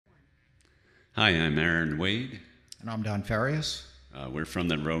Hi, I'm Aaron Wade. And I'm Don Farias. We're from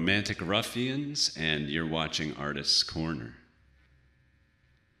the Romantic Ruffians, and you're watching Artist's Corner.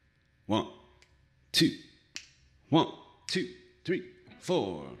 1, 2, 1, 2, 3,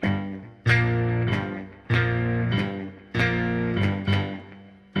 4.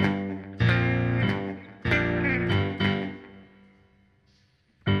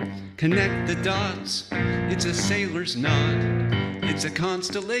 Connect the dots, it's a sailor's knot, it's a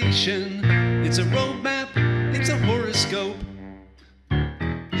constellation, it's a roadmap, it's a horoscope,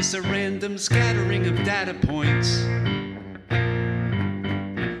 it's a random scattering of data points,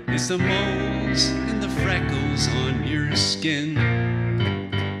 it's the moles and the freckles on your skin.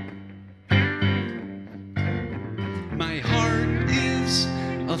 My heart is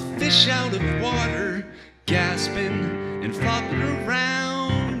a fish out of water, gasping and flopping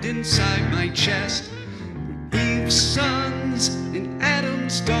around inside my chest. Eve's sons and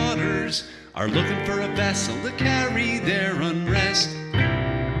Adam's daughters are looking for a vessel to carry their unrest.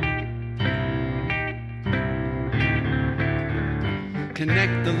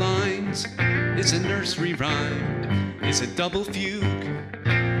 Connect the lines, it's a nursery rhyme, it's a double fugue,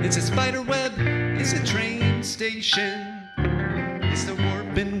 it's a spider web, it's a train station, it's the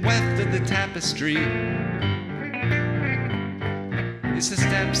warp and weft of the tapestry, it's the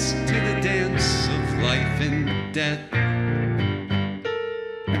steps to the dance of life and death.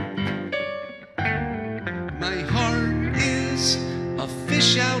 My heart is a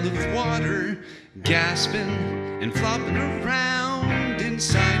fish out of water, gasping and flopping around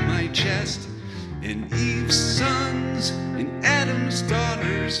inside my chest. And Eve's sons and Adam's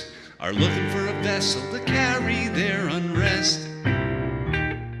daughters are looking for a vessel to carry their unrest.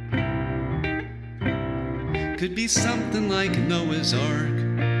 Could be something like Noah's Ark.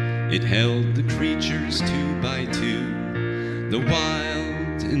 It held the creatures 2 by 2, the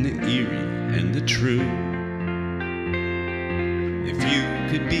wild and the eerie and the true. If you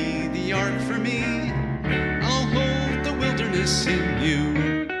could be the ark for me, I'll hold the wilderness in you.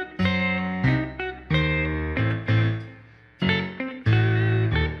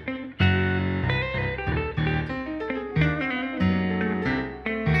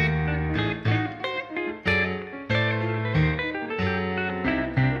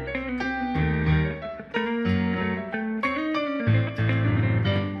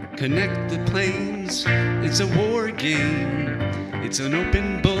 Connect the planes, it's a war game, it's an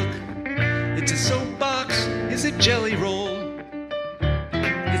open book, it's a soapbox, it's a jelly roll,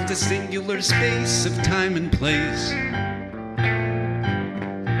 it's the singular space of time and place,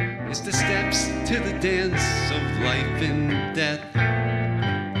 it's the steps to the dance of life and death.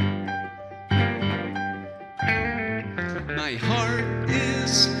 My heart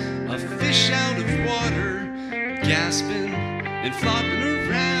is a fish out of water, gasping and flopping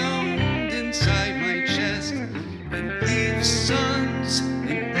around inside my chest. And Eve's sons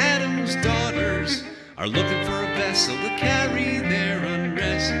and Adam's daughters are looking for a vessel to carry their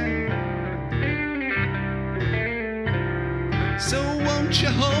unrest. So won't you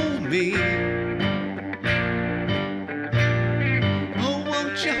hold me? Oh,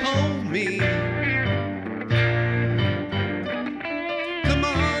 won't you hold me? Come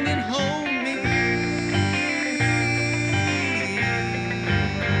on and hold me.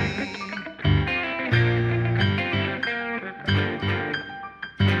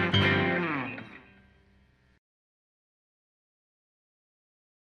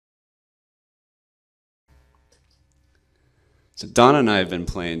 So Donna and I have been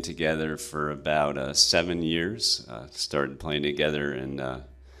playing together for about 7 years. Started playing together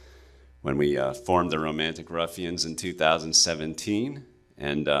when we formed the Romantic Ruffians in 2017.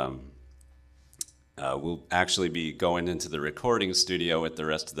 And we'll actually be going into the recording studio with the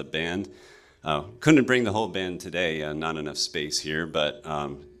rest of the band. Couldn't bring the whole band today, not enough space here, but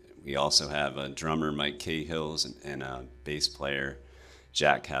we also have a drummer, Mike Cahills, and a bass player,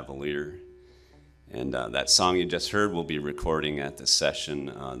 Jack Cavalier. And that song you just heard we'll be recording at the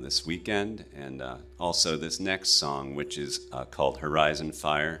session this weekend. And also this next song, which is called Horizon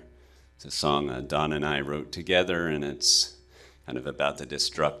Fire. It's a song Don and I wrote together, and it's kind of about the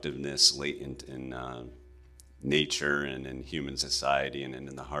destructiveness latent in nature and in human society and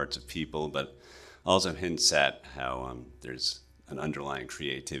in the hearts of people, but also hints at how there's an underlying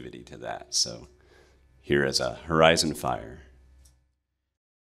creativity to that. So here is a Horizon Fire.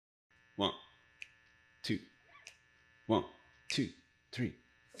 1, 2, 1, 2, 3,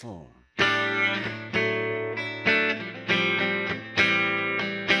 4.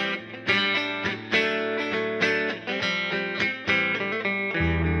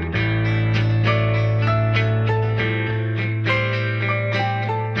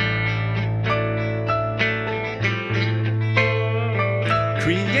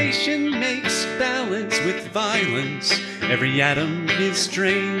 Creation makes balance with violence. Every atom is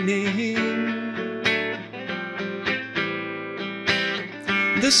draining.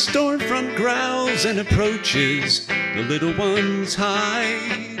 The stormfront growls and approaches. The little ones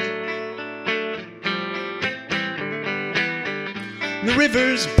hide. The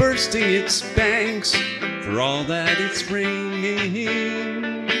river's bursting its banks for all that it's raining.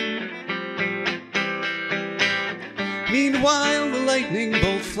 Meanwhile, the lightning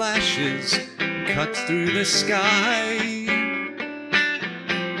bolt flashes, cuts through the sky.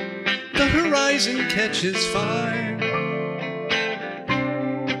 The horizon catches fire.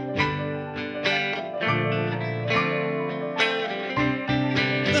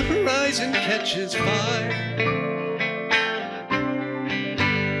 The horizon catches fire.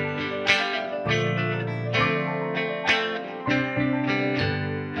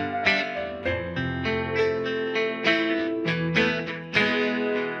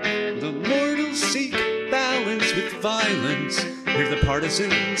 Violence, hear the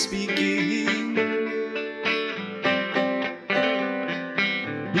partisan speaking.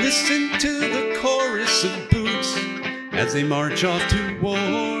 Listen to the chorus of boots as they march off to war.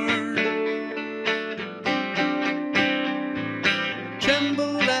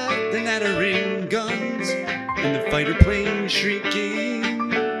 Tremble at the nattering guns and the fighter plane shrieking.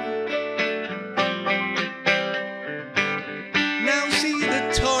 Now see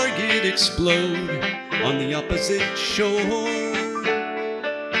the target explode on the opposite shore.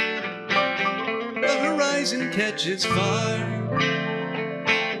 The horizon catches fire.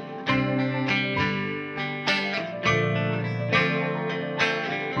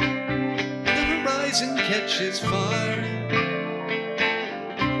 The horizon catches fire.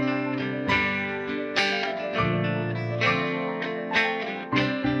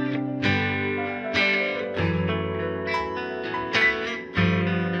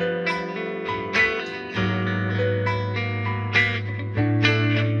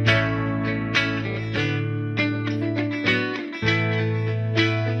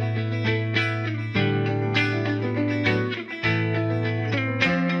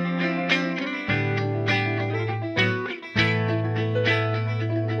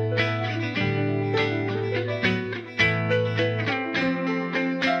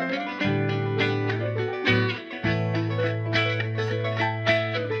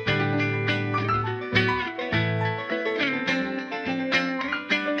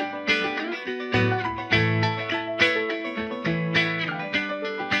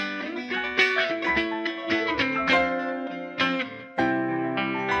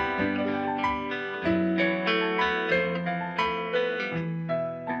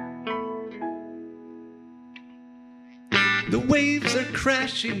 The waves are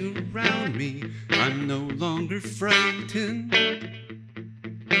crashing around me. I'm no longer frightened.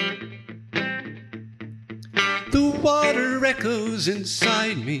 The water echoes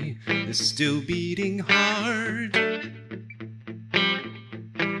inside me, is still beating hard.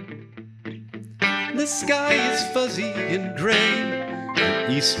 The sky is fuzzy and gray,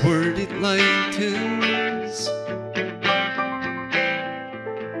 and eastward it lightens.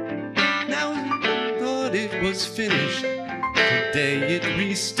 Now I thought it was finished. Today it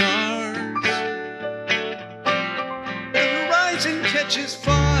restarts. The horizon catches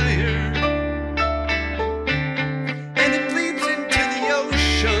fire, and it bleeds into the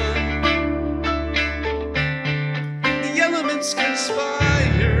ocean. The elements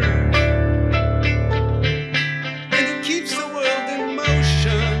conspire, and it keeps the world in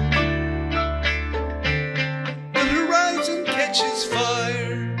motion. The horizon catches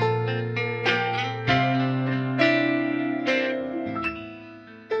fire.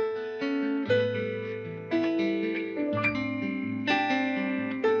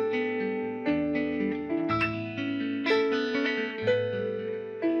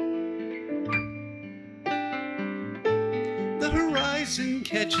 The horizon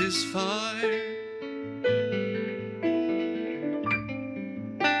catches fire.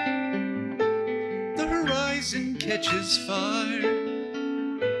 The horizon catches fire.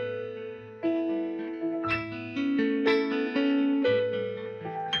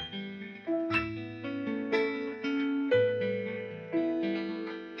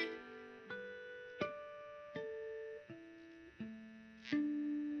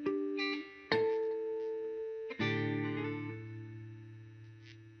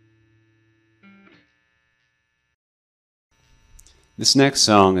 This next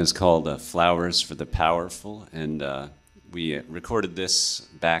song is called Flowers for the Powerful, and we recorded this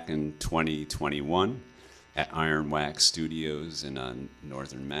back in 2021 at Iron Wax Studios in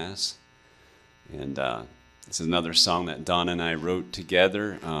Northern Mass. And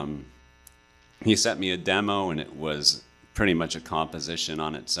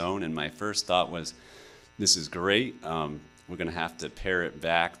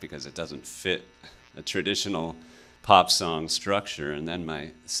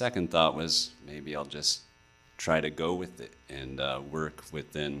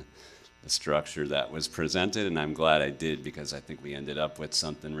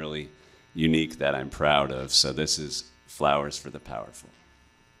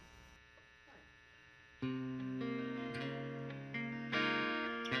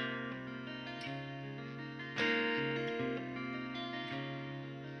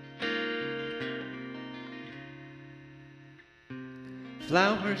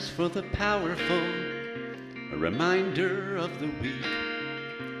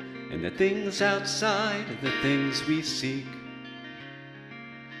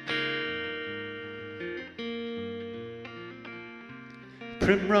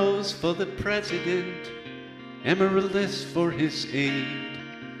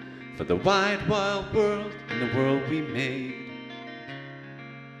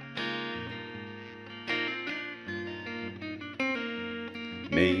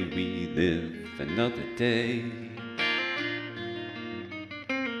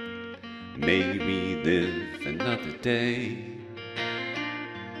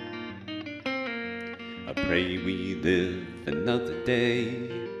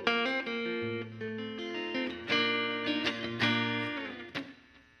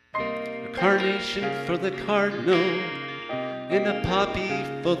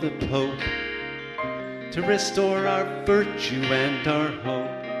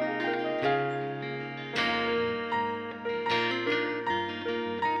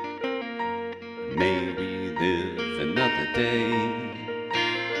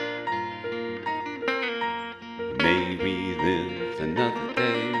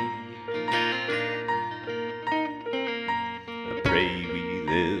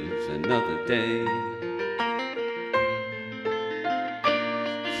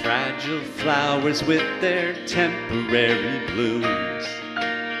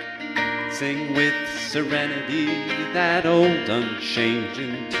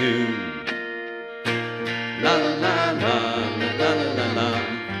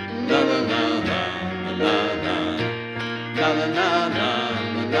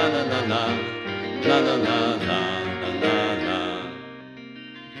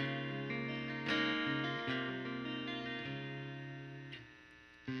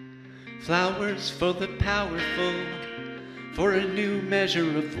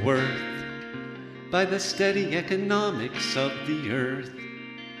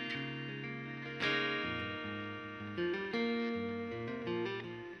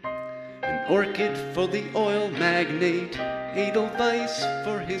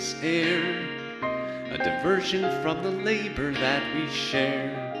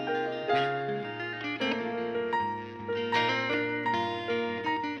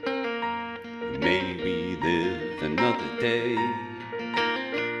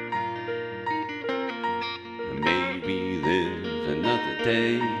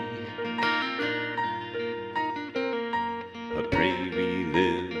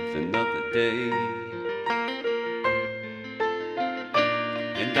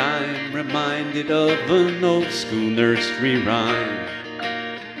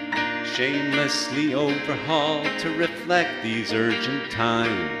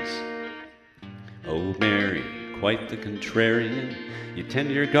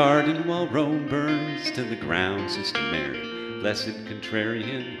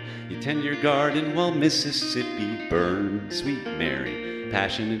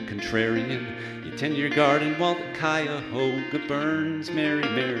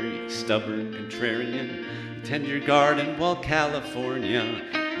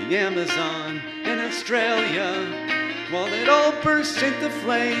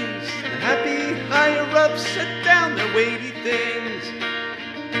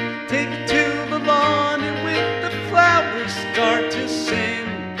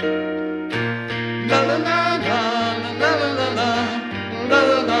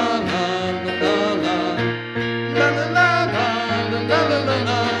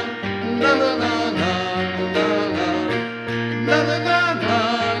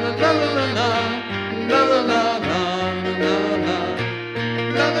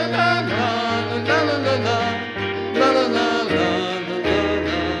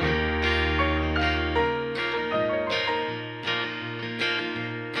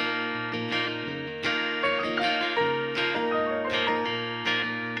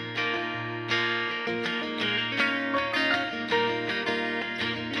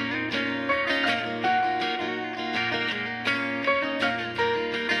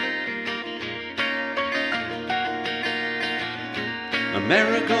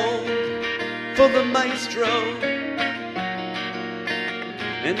marigold for the maestro,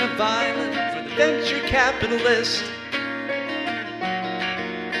 and a violet for the venture capitalist,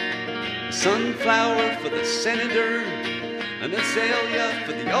 a sunflower for the senator, an azalea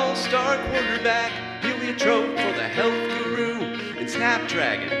for the all-star quarterback, heliotrope for the health guru, and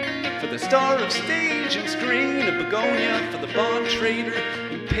snapdragon for the star of stage and screen, a begonia for the bond trader,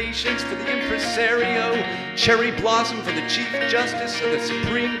 impatience for the impresario, cherry blossom for the chief justice of the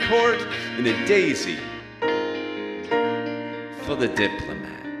Supreme Court, and a daisy for the diplomat.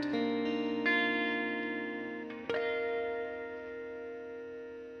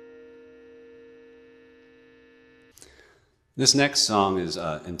 This next song is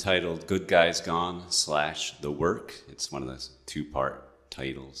entitled Good Guys Gone / The Work. It's one of the two-part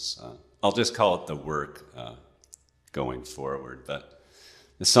titles. I'll just call it The Work going forward, but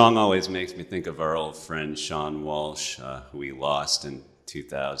the song always makes me think of our old friend Sean Walsh, who we lost in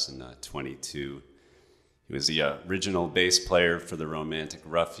 2022. He was the original bass player for the Romantic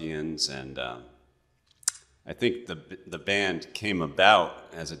Ruffians, and I think the band came about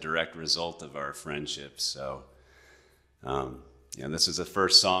as a direct result of our friendship, so this is the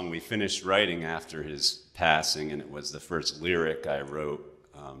first song we finished writing after his passing, and it was the first lyric I wrote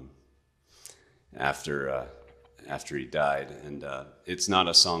after he died. And it's not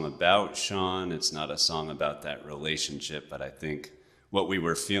a song about Sean, it's not a song about that relationship, but I think what we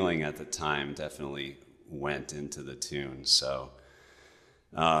were feeling at the time definitely went into the tune. So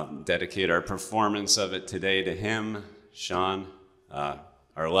dedicate our performance of it today to him, Sean.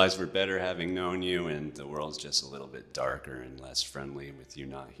 Our lives were better having known you, and the world's just a little bit darker and less friendly with you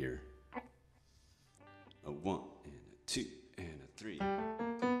not here. A 1 and a 2 and a 3.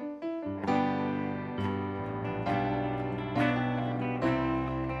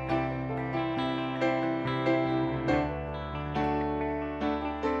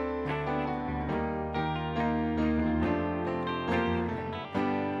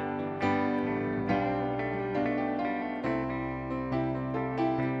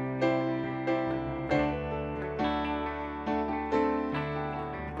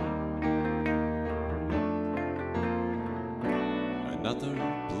 Another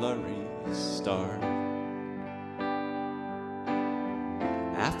blurry star.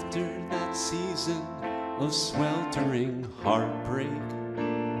 After that season of sweltering heartbreak,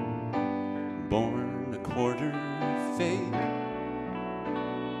 born a quarter fake,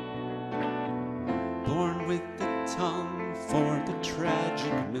 born with the tongue for the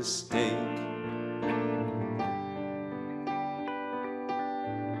tragic mistake.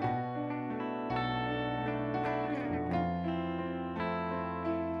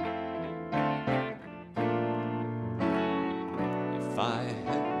 If I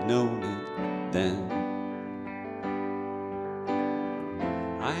had known it then,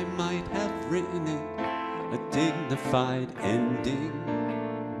 I might have written it a dignified ending.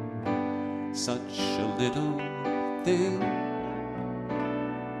 Such a little thing.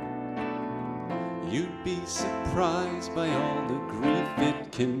 You'd be surprised by all the grief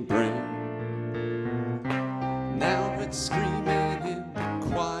it can bring. Now it's screaming in the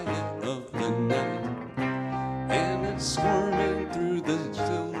quiet of the night, and it's squirming through the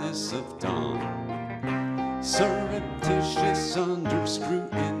stillness of dawn, surreptitious under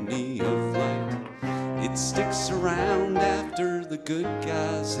scrutiny of light. It sticks around after the good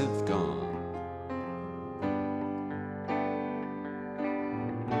guys have gone.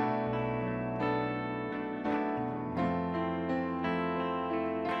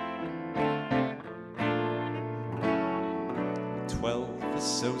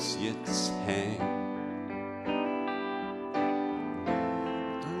 Associates hang.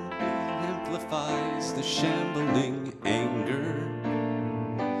 Only amplifies the shambling anger.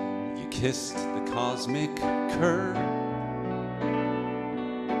 You kissed the cosmic cur.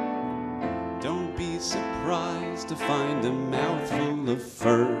 Don't be surprised to find a mouthful of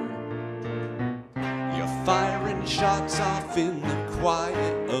fur. You're firing shots off in the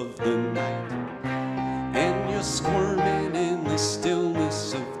quiet of the night, and you're squirming in the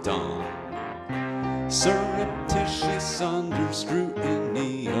stillness of dawn, surreptitious under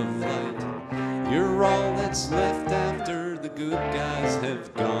scrutiny of light. You're all that's left after the good guys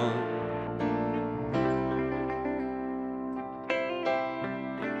have gone.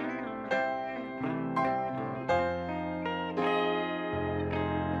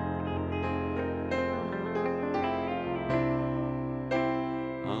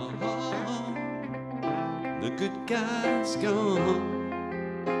 The good guys gone.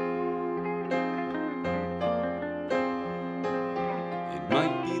 It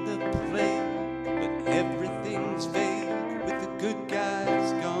might be the plague, but everything's vague with the good guys.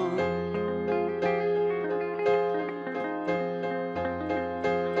 guy's gone.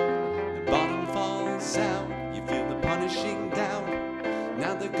 The bottom falls out, you feel the punishing doubt.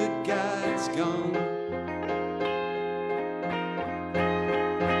 Now the good guy's gone.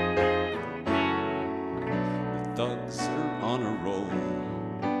 The thugs are on a roll.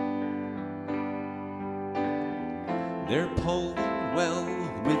 They're polling well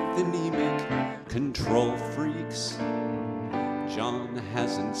with anemic control freaks. John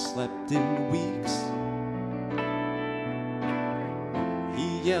hasn't slept in weeks.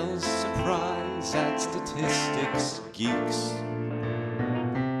 He yells surprise at statistics geeks.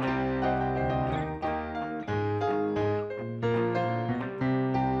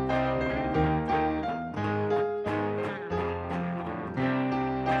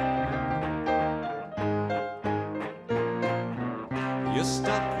 You're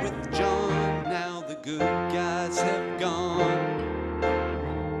stuck with John, now the good guys have gone.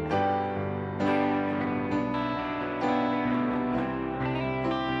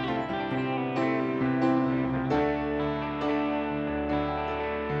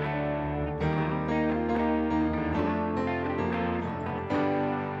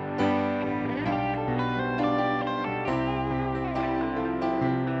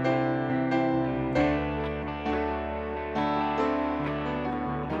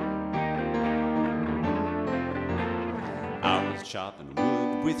 Chopping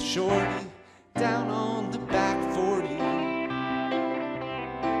wood with Shorty down on the back 40.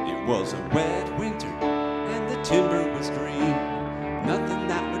 It was a wet winter and the timber was green. Nothing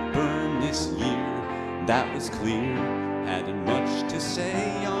that would burn this year, that was clear. Hadn't much to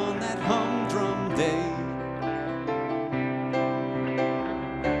say on that humdrum day.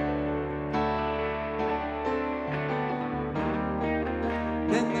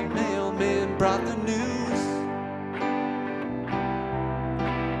 Then the mailman brought the news.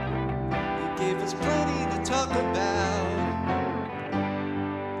 Gave us plenty to talk about.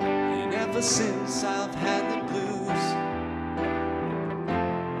 And ever since I've had the blues.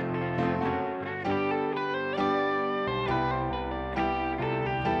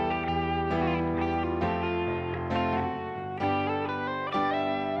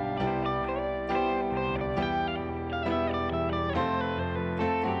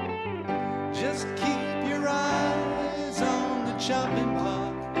 Just keep your eyes on the chopping block.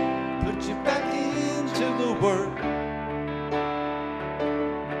 Put you back into the work.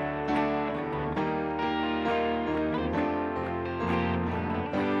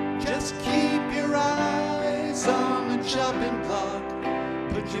 Just keep your eyes on the chopping block.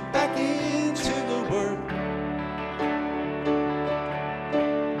 Put you back into the work.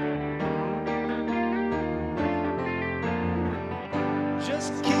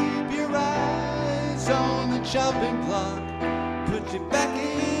 Just keep your eyes on the chopping block. Put you back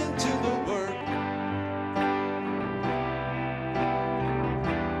into the work.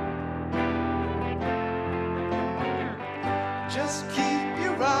 Just keep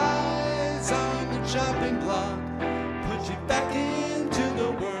your eyes on the chopping block. Put you back into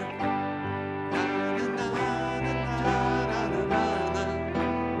the work. Na, na, na, na, na, na, na, na, na.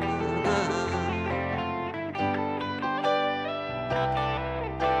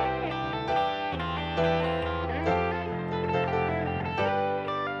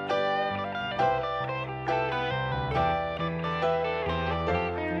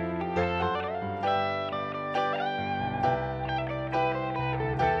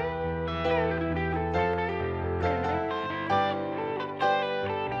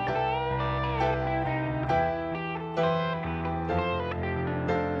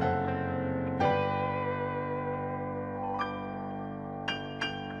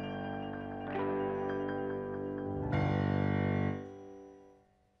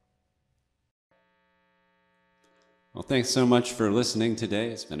 Well, thanks so much for listening today.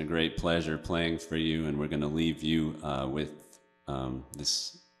 It's been a great pleasure playing for you, and we're going to leave you with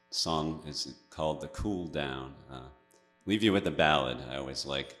this song. It's called The Cool Down. Leave you with a ballad. I always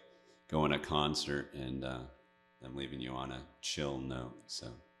like going to a concert, and I'm leaving you on a chill note, so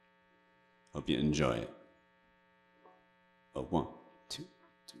hope you enjoy it. Oh, 1, 2,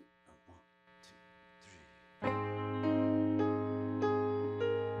 3. Oh, 1, 2, 3.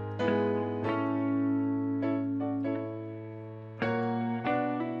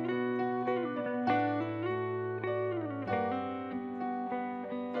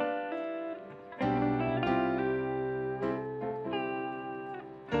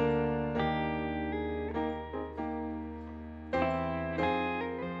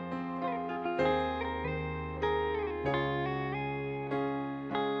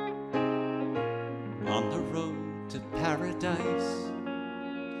 On the road to paradise,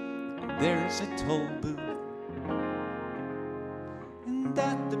 there's a toll booth, and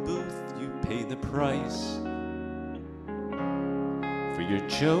at the booth you pay the price for your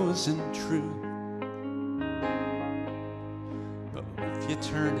chosen truth. But if you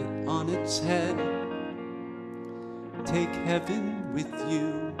turn it on its head, take heaven with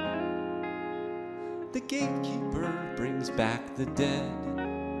you, the gatekeeper brings back the dead,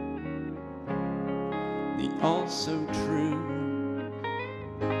 the also true.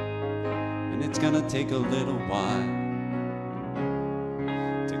 And it's gonna take a little while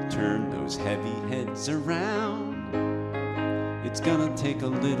to turn those heavy heads around. It's gonna take a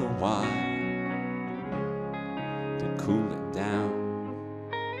little while to cool it down.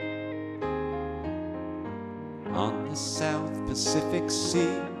 On the South Pacific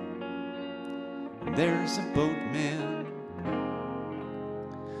Sea, there's a boatman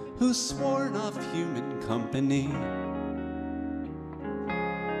who's sworn off human company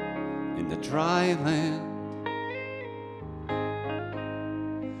in the dry land.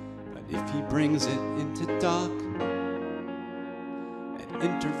 But if he brings it into dock at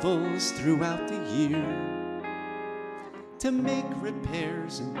intervals throughout the year to make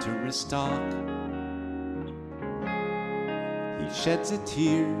repairs and to restock, he sheds a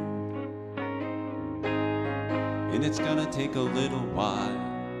tear. And it's gonna take a little while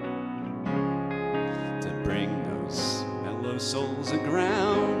to bring those mellow souls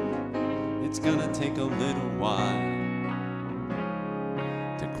aground. It's gonna take a little while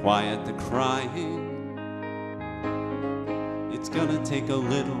to quiet the crying. It's gonna take a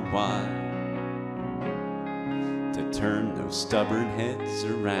little while to turn those stubborn heads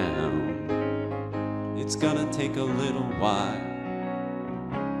around. It's gonna take a little while,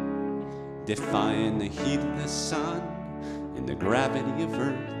 defying the heat of the sun and the gravity of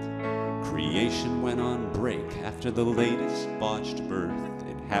earth. Creation went on break after the latest botched birth.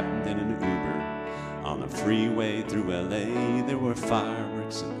 It happened in an Uber on the freeway through LA. There were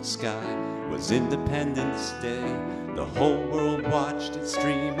fireworks in the sky. It was Independence Day. The whole world watched it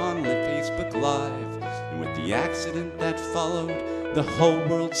stream on the Facebook Live. And with the accident that followed, the whole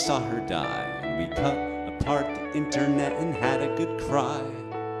world saw her die. And we cut apart the internet and had a good cry.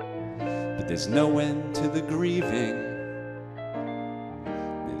 But there's no end to the grieving.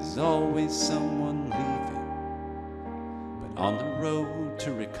 There's always someone leaving. But on the road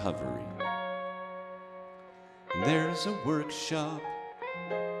to recovery, there's a workshop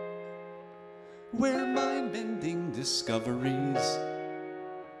where mind-bending discoveries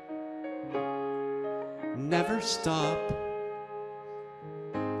never stop,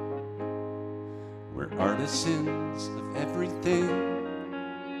 where artisans of everything,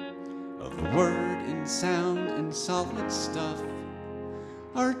 of word and sound and solid stuff,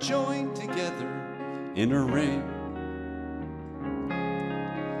 are joined together in a ring.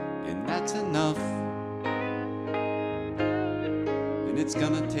 And that's enough. And it's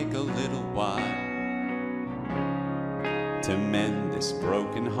gonna take a little while to mend this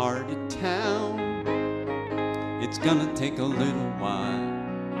broken-hearted town. It's gonna take a little while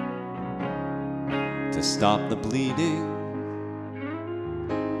to stop the bleeding.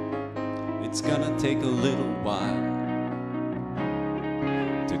 It's gonna take a little while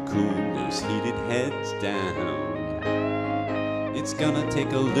to cool those heated heads down. It's gonna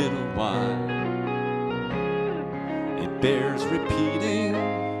take a little while. It bears repeating.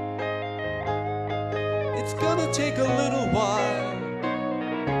 It's gonna take a little while.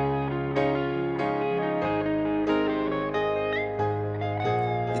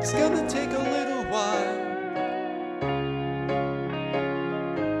 It's gonna take a little while.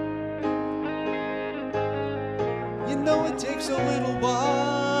 You know it takes a little while.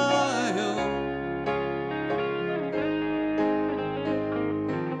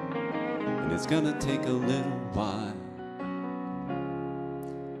 And it's gonna take a little while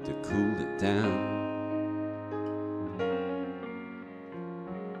to cool it down.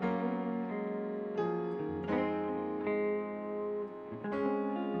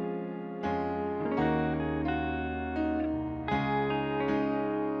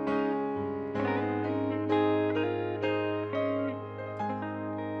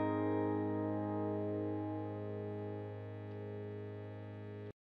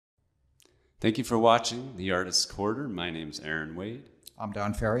 Thank you for watching The Artist's Quarter. My name's Aaron Wade. I'm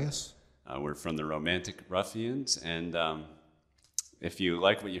Don Farias. We're from the Romantic Ruffians, and if you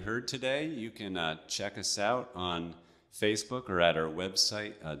like what you heard today, you can check us out on Facebook or at our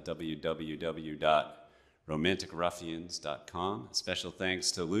website, www.romanticruffians.com. Special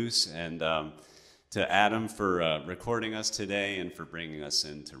thanks to Luce and to Adam for recording us today and for bringing us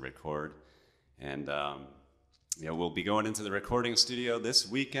in to record. And Yeah, we'll be going into the recording studio this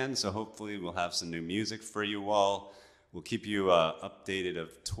weekend, so hopefully we'll have some new music for you all. We'll keep you updated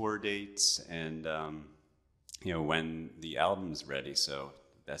of tour dates and when the album's ready. So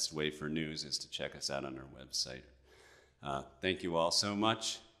the best way for news is to check us out on our website. Thank you all so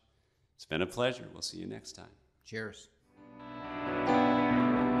much. It's been a pleasure. We'll see you next time. Cheers.